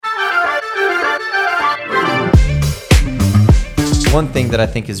one thing that I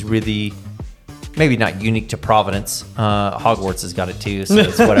think is really maybe not unique to Providence. Hogwarts has got it too, so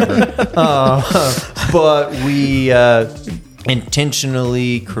it's whatever. But we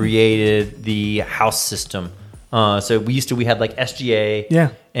intentionally created the house system. So we had like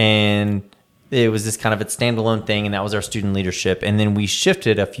SGA, and it was this kind of a standalone thing, and that was our student leadership. And then we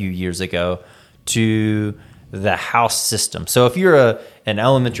shifted a few years ago to the house system. So if you're an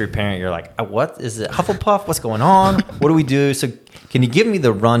elementary parent, you're like, what is it? Hufflepuff? What's going on? What do we do? So can you give me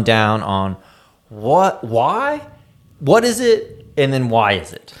the rundown on why, what is it, and then why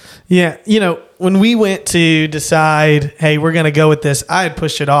is it? Yeah, when we went to decide, hey, we're going to go with this, I had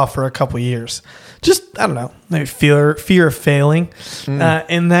pushed it off for a couple of years. Just, I don't know, maybe fear of failing in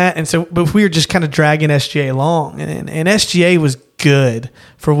that. And so, but we were just kind of dragging SGA along. And SGA was good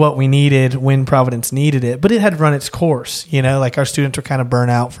for what we needed when Providence needed it. But it had run its course, like our students were kind of burnt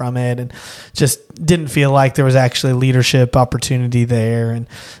out from it and just didn't feel like there was actually leadership opportunity there. And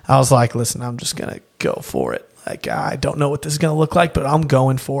I was like, listen, I'm just going to go for it. Like, I don't know what this is going to look like, but I'm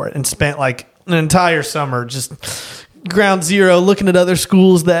going for it. And spent like an entire summer just ground zero looking at other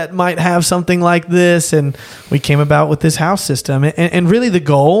schools that might have something like this, and we came about with this house system. And really the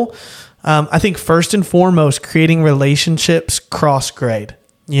goal, I think first and foremost, creating relationships cross grade.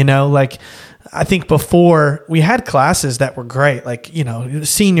 Like I think before we had classes that were great, like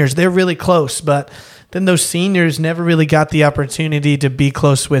seniors, they're really close, but then those seniors never really got the opportunity to be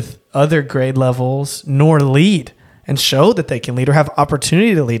close with other grade levels nor lead and show that they can lead or have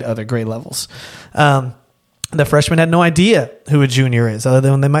opportunity to lead other grade levels. The freshmen had no idea who a junior is, other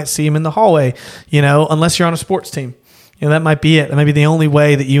than they might see him in the hallway, unless you're on a sports team. That might be it. That might be the only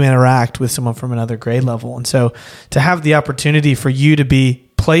way that you interact with someone from another grade level. And so to have the opportunity for you to be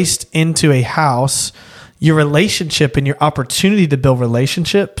placed into a house, your relationship and your opportunity to build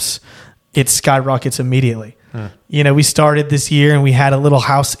relationships, it skyrockets immediately. We started this year and we had a little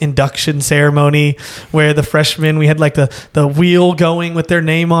house induction ceremony where the freshmen, we had like the wheel going with their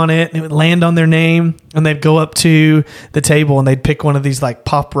name on it, and it would land on their name, and they'd go up to the table and they'd pick one of these like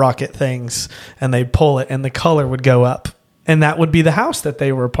pop rocket things and they'd pull it and the color would go up, and that would be the house that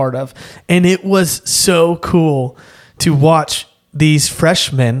they were a part of. And it was so cool to watch these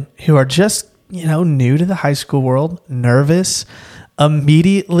freshmen who are just, new to the high school world, nervous,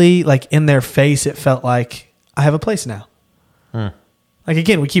 immediately, like in their face, it felt like, I have a place now. Like,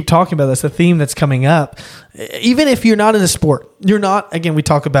 again, we keep talking about this, the theme that's coming up. Even if you're not in a sport, we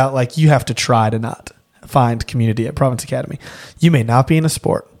talk about like you have to try to not find community at Providence Academy. You may not be in a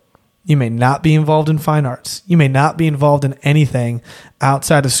sport. You may not be involved in fine arts. You may not be involved in anything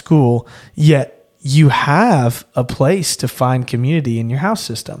outside of school, yet you have a place to find community in your house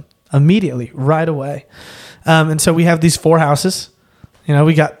system immediately, right away. And so we have these 4 houses.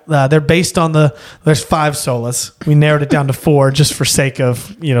 We got, they're based on there's 5 solas. We narrowed it down to 4 just for sake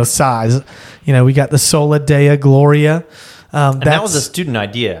of, size. We got the Sola Dea Gloria. And that was a student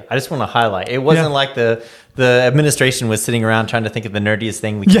idea. I just want to highlight. It wasn't like the administration was sitting around trying to think of the nerdiest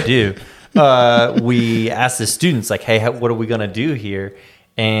thing we could do. We asked the students like, hey, what are we going to do here?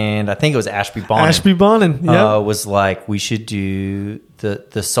 And I think it was Ashby Bonin. Was like, we should do the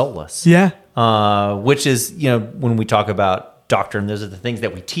solas. Yeah. Which is, when we talk about doctrine, those are the things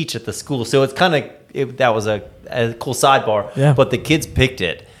that we teach at the school. So it's kind of, that was a cool sidebar. Yeah. But the kids picked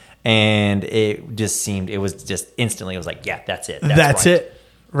it, and it just seemed, it was just instantly, it was like, yeah, that's it. That's right. It.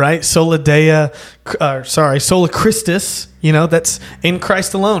 Right? Sola Christus, that's in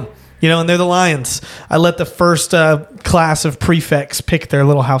Christ alone. And they're the Lions. I let the first class of prefects pick their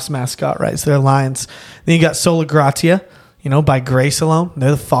little house mascot, right? So they're Lions. Then you got Sola Gratia, by grace alone.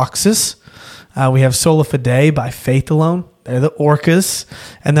 They're the Foxes. We have Sola Fide, by faith alone. They're the Orcas.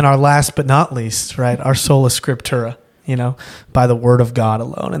 And then our last but not least, right, our Sola Scriptura, by the word of God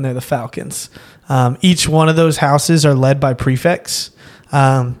alone. And they're the Falcons. Each one of those houses are led by prefects.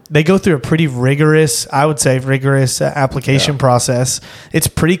 They go through a pretty rigorous application process. It's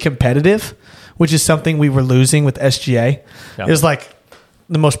pretty competitive, which is something we were losing with SGA. Yeah. It was like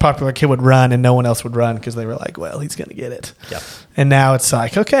the most popular kid would run and no one else would run because they were like, well, he's going to get it. Yeah. And now it's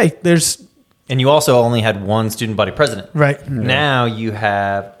like, okay, and you also only had one student body president. Right. Yeah. Now you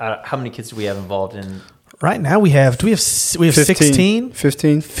have, how many kids do we have involved in? Right now we have 16?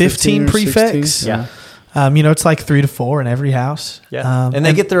 15 prefects. 16, yeah. It's like 3 to 4 in every house. Yeah. And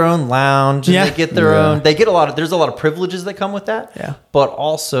they get their own lounge, and they get their own, there's a lot of privileges that come with that. Yeah. But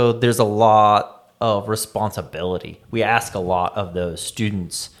also there's a lot of responsibility. We ask a lot of those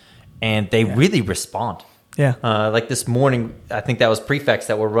students, and they really respond. Yeah. Like this morning, I think that was prefects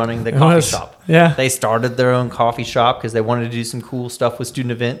that were running the coffee shop. Yeah. They started their own coffee shop because they wanted to do some cool stuff with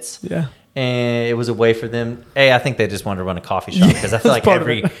student events. Yeah. And it was a way for them. I think they just wanted to run a coffee shop because I feel like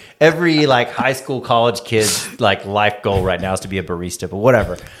every like high school, college kid's like life goal right now is to be a barista, but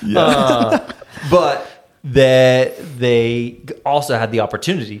whatever. But that they also had the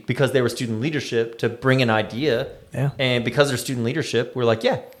opportunity because they were student leadership to bring an idea. Yeah. And because they're student leadership, we're like,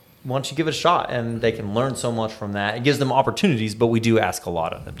 why don't you give it a shot? And they can learn so much from that. It gives them opportunities, but we do ask a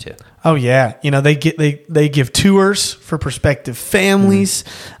lot of them too. Oh yeah, they give tours for prospective families.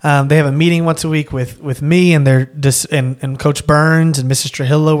 Mm-hmm. They have a meeting once a week with me and and Coach Burns and Mrs.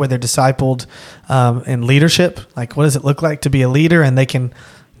 Trujillo where they're discipled in leadership. Like, what does it look like to be a leader? And they can,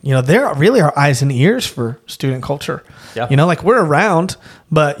 they're really our eyes and ears for student culture. Yeah. Like we're around,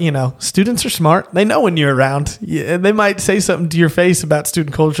 but students are smart. They know when you're around. Yeah, they might say something to your face about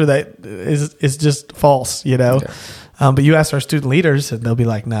student culture that is just false. Yeah. But you ask our student leaders, and they'll be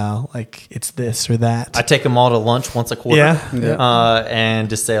like, "No, like it's this or that." I take them all to lunch once a quarter, and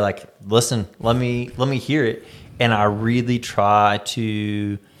just say like, "Listen, let me hear it," and I really try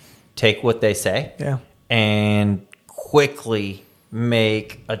to take what they say, and quickly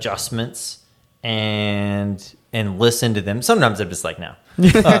make adjustments and listen to them. Sometimes I'm just like, no.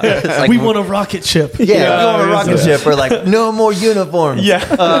 Like, we want a rocket ship. Yeah, we want a rocket ship. Or like, no more uniforms.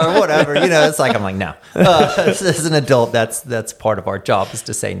 Or whatever. It's like, I'm like, no. As an adult, that's part of our job is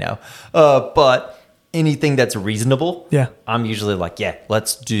to say no. But anything that's reasonable, I'm usually like,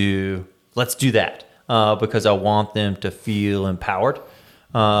 let's do that. Because I want them to feel empowered.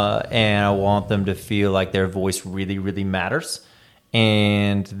 And I want them to feel like their voice really, really matters.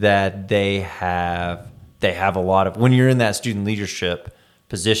 And that they have a lot of, when you're in that student leadership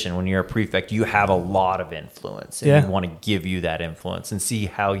position, when you're a prefect, you have a lot of influence, and we want to give you that influence and see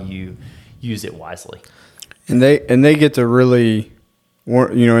how you use it wisely. And they get to really,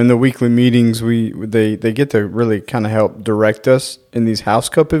 in the weekly meetings, they get to really kind of help direct us in these house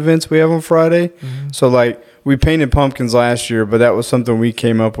cup events we have on Friday. Mm-hmm. So like we painted pumpkins last year, but that was something we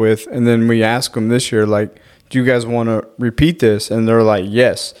came up with, and then we asked them this year, like, do you guys want to repeat this? And they're like,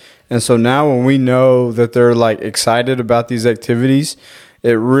 yes. And so now when we know that they're like excited about these activities,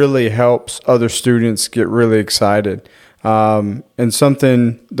 it really helps other students get really excited. And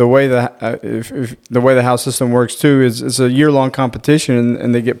something, the way that the way the house system works too is it's a year-long competition,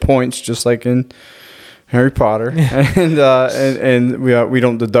 and they get points just like in Harry Potter. And we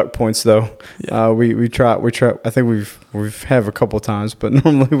don't deduct points though. We try. I think we've have a couple of times, but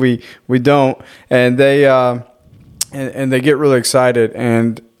normally we don't. And they and they get really excited.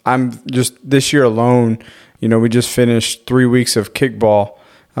 And I'm just this year alone, we just finished 3 weeks of kickball,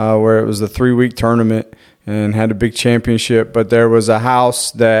 where it was a 3-week tournament and had a big championship. But there was a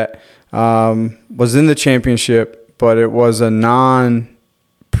house that was in the championship, but it was a non-prefect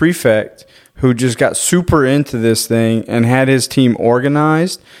who just got super into this thing and had his team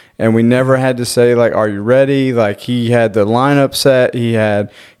organized. And we never had to say, like, are you ready? Like, he had the lineup set.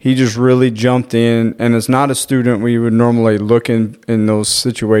 He just really jumped in. And it's not a student we would normally look in those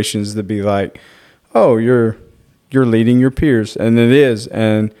situations to be like, oh, you're leading your peers. And it is.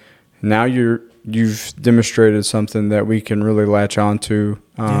 And now you've demonstrated something that we can really latch onto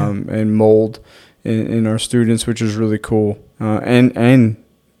and mold in our students, which is really cool. And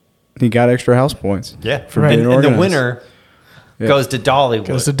he got extra house points. Yeah. For being organized. And the winner goes to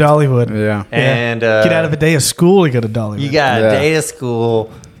Dollywood. Yeah. And get out of a day of school to go to Dollywood. You got a day of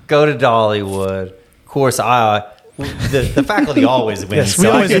school, go to Dollywood. Of course, the faculty always wins. Yes, we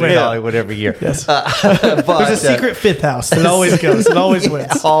always win win. Dollywood every year. Yes. But, there's a secret fifth house that always goes. It always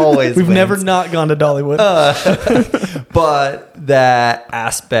wins. Always We've wins. never not gone to Dollywood. But that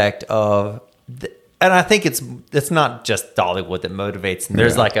aspect of... And I think it's not just Dollywood that motivates them.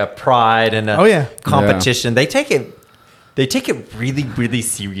 There's like a pride and a competition. They take it really, really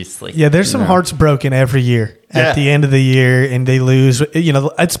seriously. Yeah, there's some hearts broken every year at the end of the year, and they lose.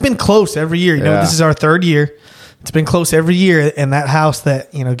 It's been close every year. This is our third year. It's been close every year, and that house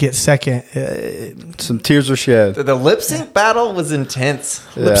that gets second. Some tears were shed. The lip sync battle was intense.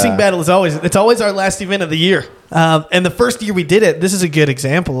 Lip sync battle is always our last event of the year. And the first year we did it, this is a good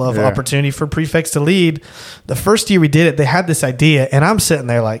example of opportunity for prefects to lead. The first year we did it, they had this idea, and I'm sitting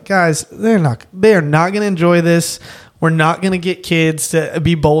there like, guys, they are not going to enjoy this. We're not going to get kids to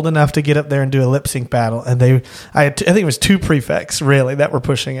be bold enough to get up there and do a lip sync battle. And I think it was 2 prefects really that were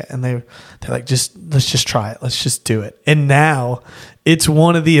pushing it. And they're like, let's just try it. Let's just do it. And now it's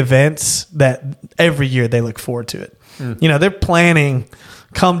one of the events that every year they look forward to it. They're planning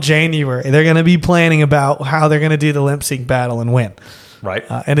come January. They're going to be planning about how they're going to do the lip sync battle and win. Right.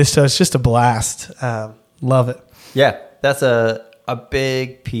 And it's just a blast. Love it. Yeah. That's a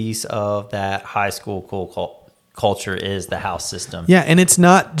big piece of that high school culture is the house system. Yeah, and it's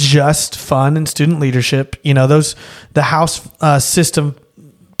not just fun and student leadership. The house system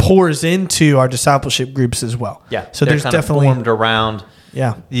pours into our discipleship groups as well. Yeah, so they're there's kind of definitely formed around.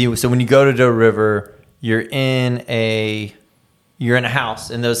 Yeah. So when you go to Doe River, you're in a house,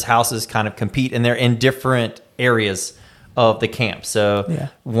 and those houses kind of compete, and they're in different areas of the camp. So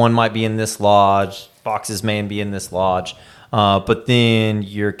one might be in this lodge, Fox's may be in this lodge, but then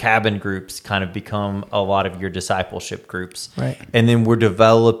your cabin groups kind of become a lot of your discipleship groups. Right. And then we're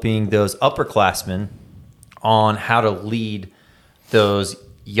developing those upperclassmen on how to lead those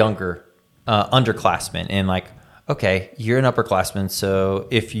younger underclassmen. And like, okay, you're an upperclassman, so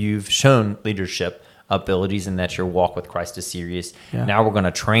if you've shown leadership abilities and that your walk with Christ is serious, now we're going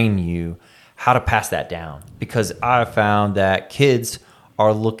to train you how to pass that down. Because I found that kids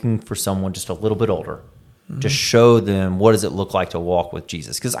are looking for someone just a little bit older to show them what does it look like to walk with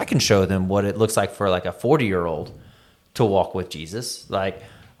Jesus. Because I can show them what it looks like for like a 40-year-old to walk with Jesus. Like,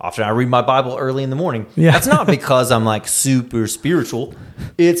 often I read my Bible early in the morning. Yeah. That's not because I'm like super spiritual.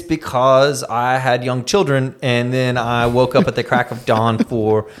 It's because I had young children, and then I woke up at the crack of dawn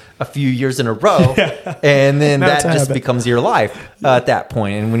for a few years in a row. And then that just becomes your life at that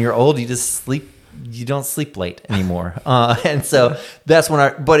point. And when you're old, you just sleep. You don't sleep late anymore. And so that's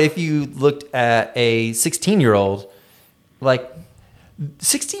when but if you looked at a 16-year-old, like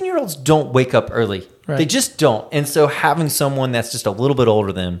 16-year-olds don't wake up early. Right. They just don't. And so having someone that's just a little bit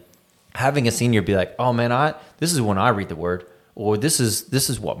older than them, having a senior be like, oh man, this is when I read the word, or this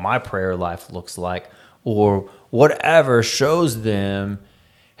is what my prayer life looks like, or whatever, shows them,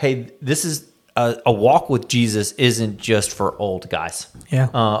 hey, this is a walk with Jesus isn't just for old guys. Yeah.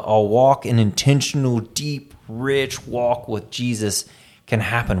 An intentional, deep, rich walk with Jesus can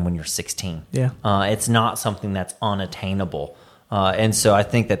happen when you're 16. Yeah. It's not something that's unattainable. And so I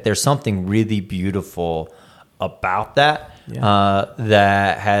think that there's something really beautiful about that.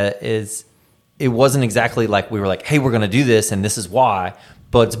 It wasn't exactly like we were like, hey, we're going to do this and this is why,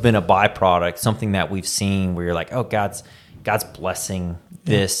 but it's been a byproduct, something that we've seen where you're like, oh, God's blessing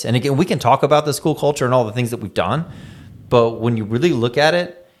this. And again, we can talk about the school culture and all the things that we've done, but when you really look at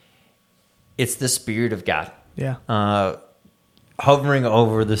it, it's the Spirit of God. Yeah. Hovering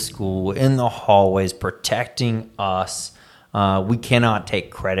over the school, in the hallways, protecting us. We cannot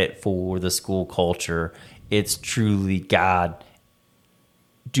take credit for the school culture. It's truly God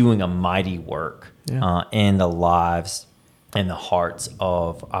doing a mighty work in the lives and the hearts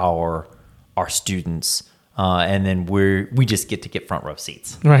of our students. And then we just get to get front row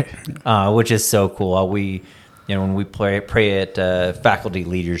seats, right? Which is so cool. When we pray at faculty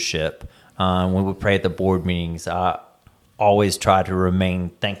leadership, when we pray at the board meetings, I always try to remain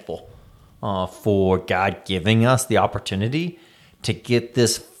thankful for God giving us the opportunity to get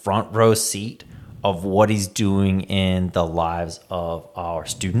this front row seat of what He's doing in the lives of our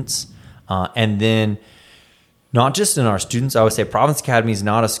students, and then not just in our students. I would say Providence Academy is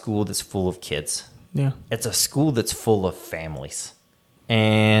not a school that's full of kids. Yeah. It's a school that's full of families.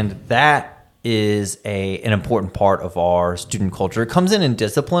 And that is an important part of our student culture. It comes in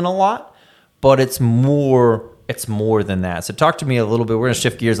discipline a lot, but it's more than that. So talk to me a little bit. We're going to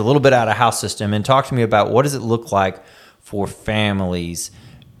shift gears a little bit out of house system and talk to me about what does it look like for families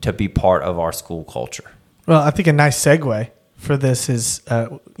to be part of our school culture? Well, I think a nice segue for this is,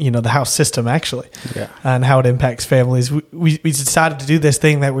 the house system actually, and how it impacts families. We decided to do this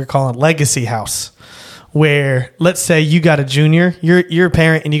thing that we're calling Legacy House, where let's say you got a junior, you're a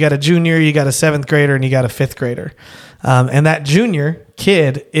parent, and you got a junior, you got a 7th grader, and you got a 5th grader, and that junior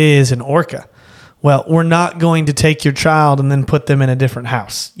kid is an orca. Well, we're not going to take your child and then put them in a different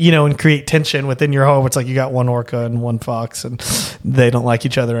house, and create tension within your home. It's like you got one orca and one fox and they don't like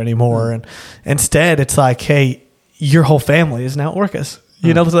each other anymore. And instead it's like, hey, your whole family is now orcas.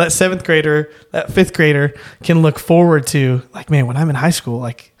 So that 7th grader, that 5th grader can look forward to like, man, when I'm in high school,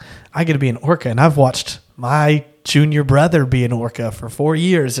 like I get to be an orca, and I've watched my junior brother be an orca for 4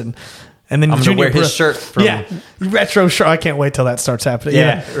 years. And then I'm going to wear his shirt from... retro shirt. I can't wait till that starts happening.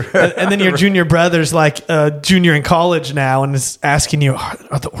 And then your junior brother's like a junior in college now and is asking you,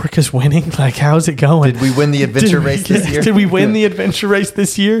 are the orcas winning? Like, how's it going? Did we win the adventure race this year? Did we win the adventure race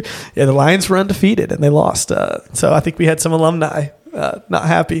this year? Yeah, the Lions were undefeated and they lost. So I think we had some alumni not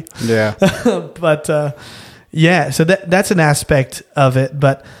happy. Yeah. But so that's an aspect of it.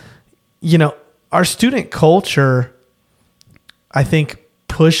 But, our student culture, I think,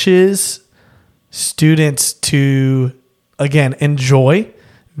 pushes students to, again, enjoy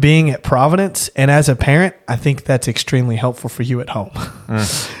being at Providence, and as a parent, I think that's extremely helpful for you at home.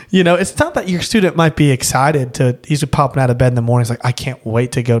 It's not that your student might be excited he's popping out of bed in the morning. It's like, I can't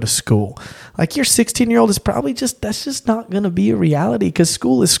wait to go to school. Like your 16-year-old is probably that's just not going to be a reality because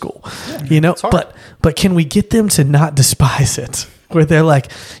school is school, it's hard. But can we get them to not despise it? Where they're like,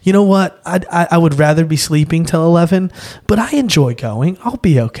 you know what? I would rather be sleeping till 11, but I enjoy going. I'll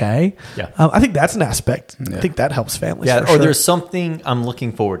be okay. Yeah. I think that's an aspect. I think that helps families. Yeah. For Or sure. there's something I'm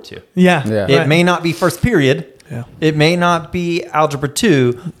looking forward to. Yeah. It may not be first period. Yeah. It may not be algebra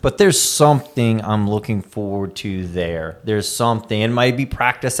 2, but there's something I'm looking forward to there. There's something. It might be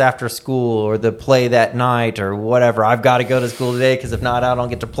practice after school or the play that night or whatever. I've got to go to school today because if not, I don't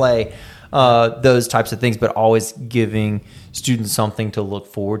get to play. Those types of things, but always giving students something to look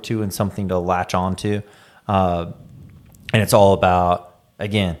forward to and something to latch onto. And it's all about,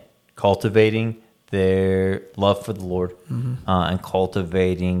 again, cultivating their love for the Lord and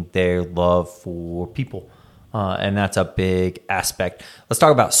cultivating their love for people. And that's a big aspect. Let's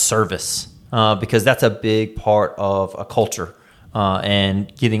talk about service because that's a big part of a culture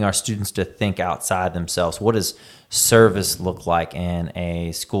and getting our students to think outside themselves. What does service look like in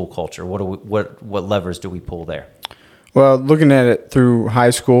a school culture? What levers do we pull there? Well, looking at it through high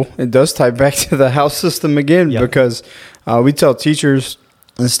school, it does tie back to the house system again because we tell teachers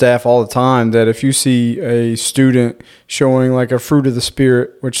and staff all the time that if you see a student showing like a fruit of the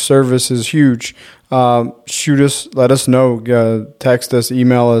Spirit, which service is huge, shoot us, let us know, text us,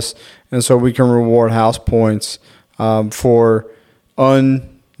 email us, and so we can reward house points for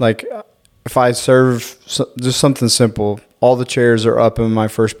if I serve just something simple, all the chairs are up in my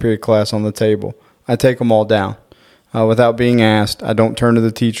first period class on the table. I take them all down. Without being asked, I don't turn to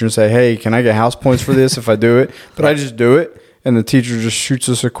the teacher and say, hey, can I get house points for this if I do it? But I just do it, and the teacher just shoots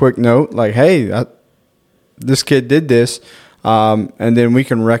us a quick note like, hey, this kid did this, and then we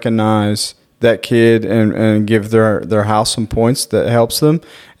can recognize that kid and give their house some points that helps them.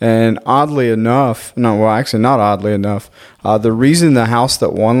 And oddly enough, not oddly enough, the reason the house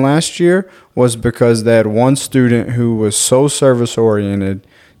that won last year was because they had one student who was so service-oriented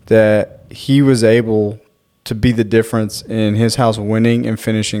that he was able to be the difference in his house winning and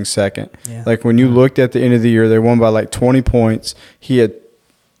finishing second. Yeah. Like when you looked at the end of the year, they won by like 20 points. He had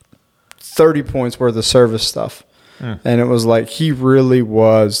 30 points worth of service stuff. And it was like he really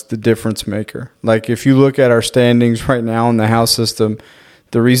was the difference maker. Like if you look at our standings right now in the house system,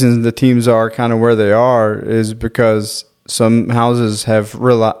 the reason the teams are kind of where they are is because some houses have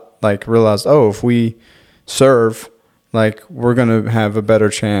realized, oh, if we serve, like we're going to have a better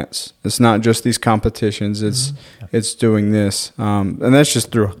chance. It's not just these competitions. It's doing this. And that's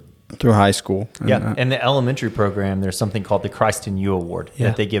just through high school. Yeah. And the elementary program, there's something called the Christ in You Award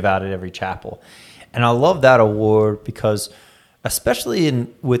that they give out at every chapel. And I love that award because, especially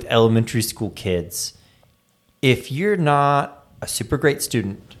with elementary school kids, if you're not a super great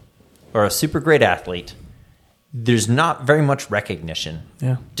student or a super great athlete, there's not very much recognition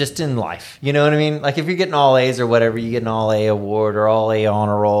just in life. You know what I mean? Like if you're getting all A's or whatever, you get an all A award or all A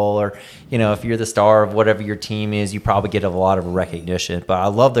honor roll, or, if you're the star of whatever your team is, you probably get a lot of recognition. But I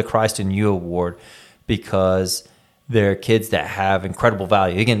love the Christ in You Award because they're kids that have incredible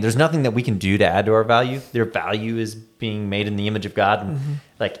value. Again, there's nothing that we can do to add to our value. Their value is being made in the image of God. And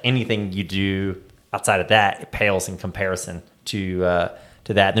like anything you do outside of that, it pales in comparison to that.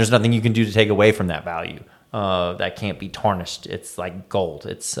 And there's nothing you can do to take away from that value. That can't be tarnished. It's like gold.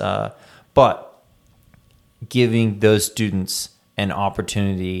 But giving those students an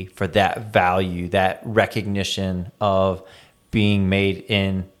opportunity for that value, that recognition of being made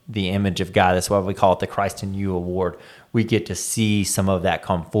in the image of God. That's why we call it the Christ in You Award. We get to see some of that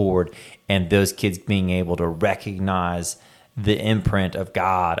come forward, and those kids being able to recognize the imprint of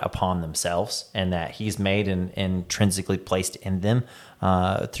God upon themselves and that He's made and intrinsically placed in them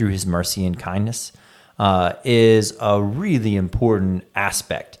through His mercy and kindness is a really important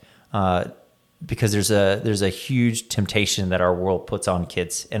aspect because there's a huge temptation that our world puts on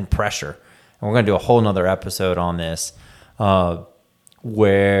kids and pressure. And we're going to do a whole nother episode on this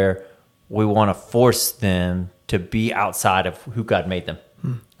where we want to force them to be outside of who God made them.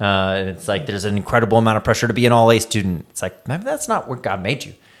 And it's like there's an incredible amount of pressure to be an all-A student. It's like, maybe that's not where God made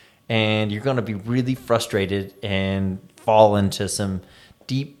you. And you're going to be really frustrated and fall into some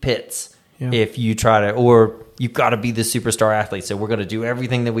deep pits if you try to, or you've got to be the superstar athlete. So we're going to do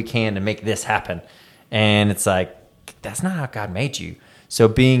everything that we can to make this happen. And it's like, that's not how God made you. So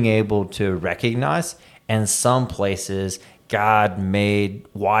being able to recognize, and some places God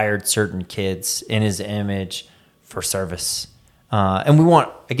wired certain kids in His image for service. And we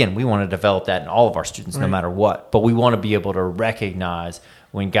want to develop that in all of our students, no matter what. But we want to be able to recognize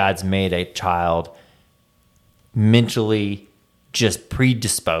when God's made a child mentally just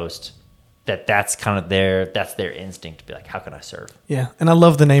predisposed, that's kind of that's their instinct to be like, how can I serve? Yeah. And I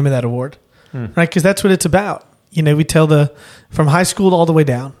love the name of that award, right? Because that's what it's about. We tell from high school all the way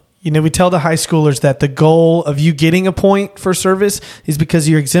down, we tell the high schoolers that the goal of you getting a point for service is because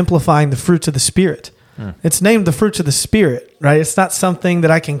you're exemplifying the fruits of the Spirit. It's named the fruits of the Spirit, right? It's not something that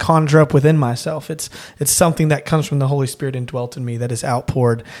I can conjure up within myself. It's something that comes from the Holy Spirit indwelt in me, that is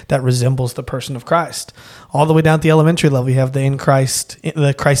outpoured, that resembles the person of Christ. All the way down at the elementary level, you have the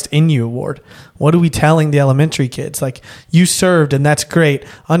Christ in You award. What are we telling the elementary kids? Like, you served, and that's great.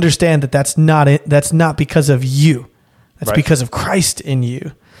 Understand that that's not it. That's not because of you. That's because of Christ in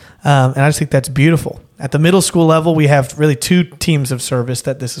you. And I just think that's beautiful. At the middle school level, we have really two teams of service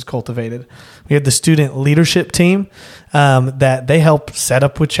that this is cultivated. We have the student leadership team that they help set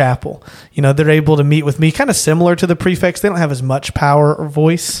up with chapel. They're able to meet with me, kind of similar to the prefects. They don't have as much power or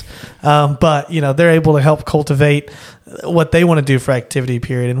voice, but they're able to help cultivate what they want to do for activity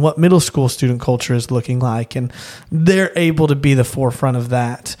period and what middle school student culture is looking like, and they're able to be the forefront of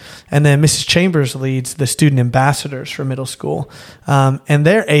that. And then Mrs. Chambers leads the student ambassadors for middle school, and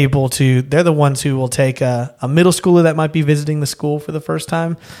they're the ones who will take a middle schooler that might be visiting the school for the first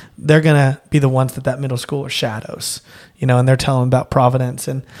time. They're going to be the ones that middle schooler shadows, and they're telling them about Providence.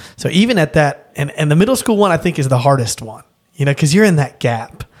 And so even at that, and the middle school one, I think, is the hardest one, because you're in that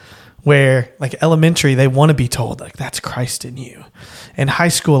gap where, like, elementary, they want to be told, like, that's Christ in you. And high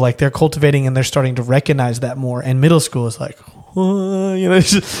school, like, they're cultivating and they're starting to recognize that more. And middle school is like,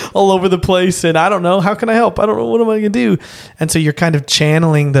 it's just all over the place. And I don't know, how can I help? I don't know, what am I going to do? And so you're kind of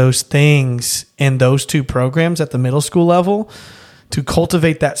channeling those things in those two programs at the middle school level to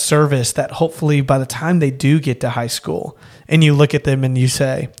cultivate that service that hopefully by the time they do get to high school and you look at them and you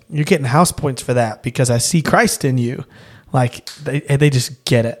say, you're getting house points for that because I see Christ in you. Like, they just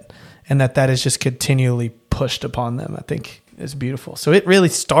get it. And that is just continually pushed upon them, I think, is beautiful. So it really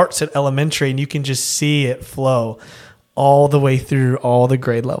starts at elementary, and you can just see it flow all the way through all the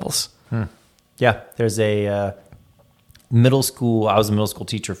grade levels. Yeah, there's a middle school. I was a middle school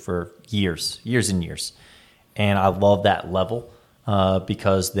teacher for years and years. And I love that level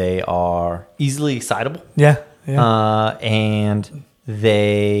because they are easily excitable. Yeah. And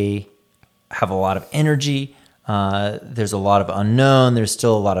they have a lot of energy. There's a lot of unknown. There's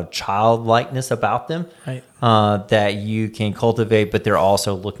still a lot of childlikeness about them, right, that you can cultivate, but they're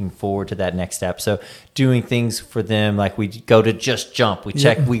also looking forward to that next step. So doing things for them, like we go to Just Jump.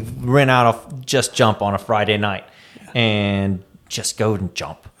 We rent out a Just Jump on a Friday night and just go and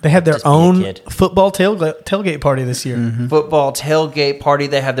jump. They had their own football tailgate party this year. Mm-hmm. Football tailgate party.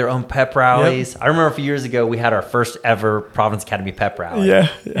 They have their own pep rallies. Yep. I remember a few years ago we had our first ever Providence Academy pep rally. Yeah.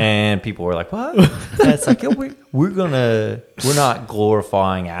 And people were like, "What?" And it's like, we're not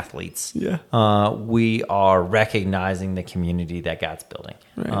glorifying athletes. Yeah. We are recognizing the community that God's building.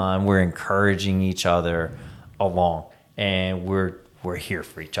 Right. We're encouraging each other along, and we're here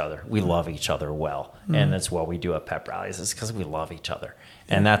for each other. We love each other well, and that's what we do at pep rallies. Is because we love each other.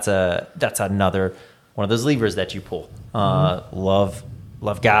 And that's another one of those levers that you pull. Love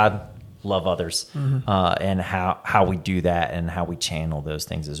God, love others, and how we do that and how we channel those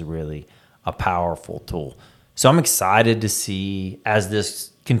things is really a powerful tool. So I'm excited to see as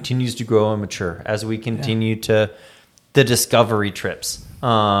this continues to grow and mature, as we continue to the discovery trips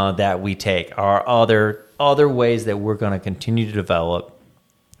that we take, are other ways that we're going to continue to develop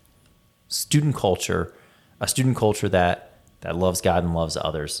a student culture that loves God and loves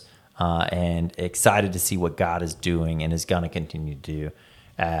others, and excited to see what God is doing and is going to continue to do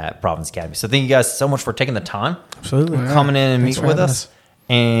at Providence Academy. So thank you guys so much for taking the time. Absolutely. Coming in and meeting with us.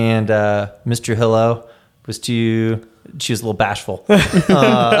 And Mr. Hillo she was a little bashful,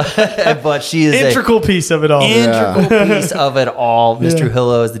 but she is integral piece of it all. Piece of it all. Mr.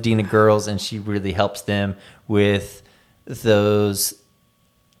 Hillo is the Dean of Girls, and she really helps them with those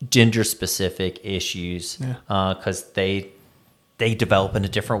gender-specific issues because they develop in a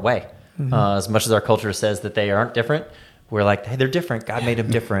different way. As much as our culture says that they aren't different, we're like, hey, they're different. God made them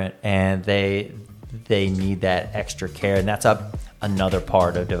different, and they need that extra care, and that's another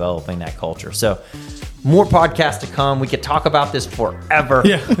part of developing that culture. So more podcasts to come. We could talk about this forever,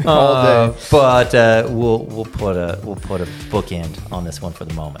 all day, but we'll put a bookend on this one for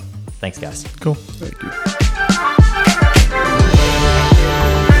the moment. Thanks, guys. Cool. Thank you.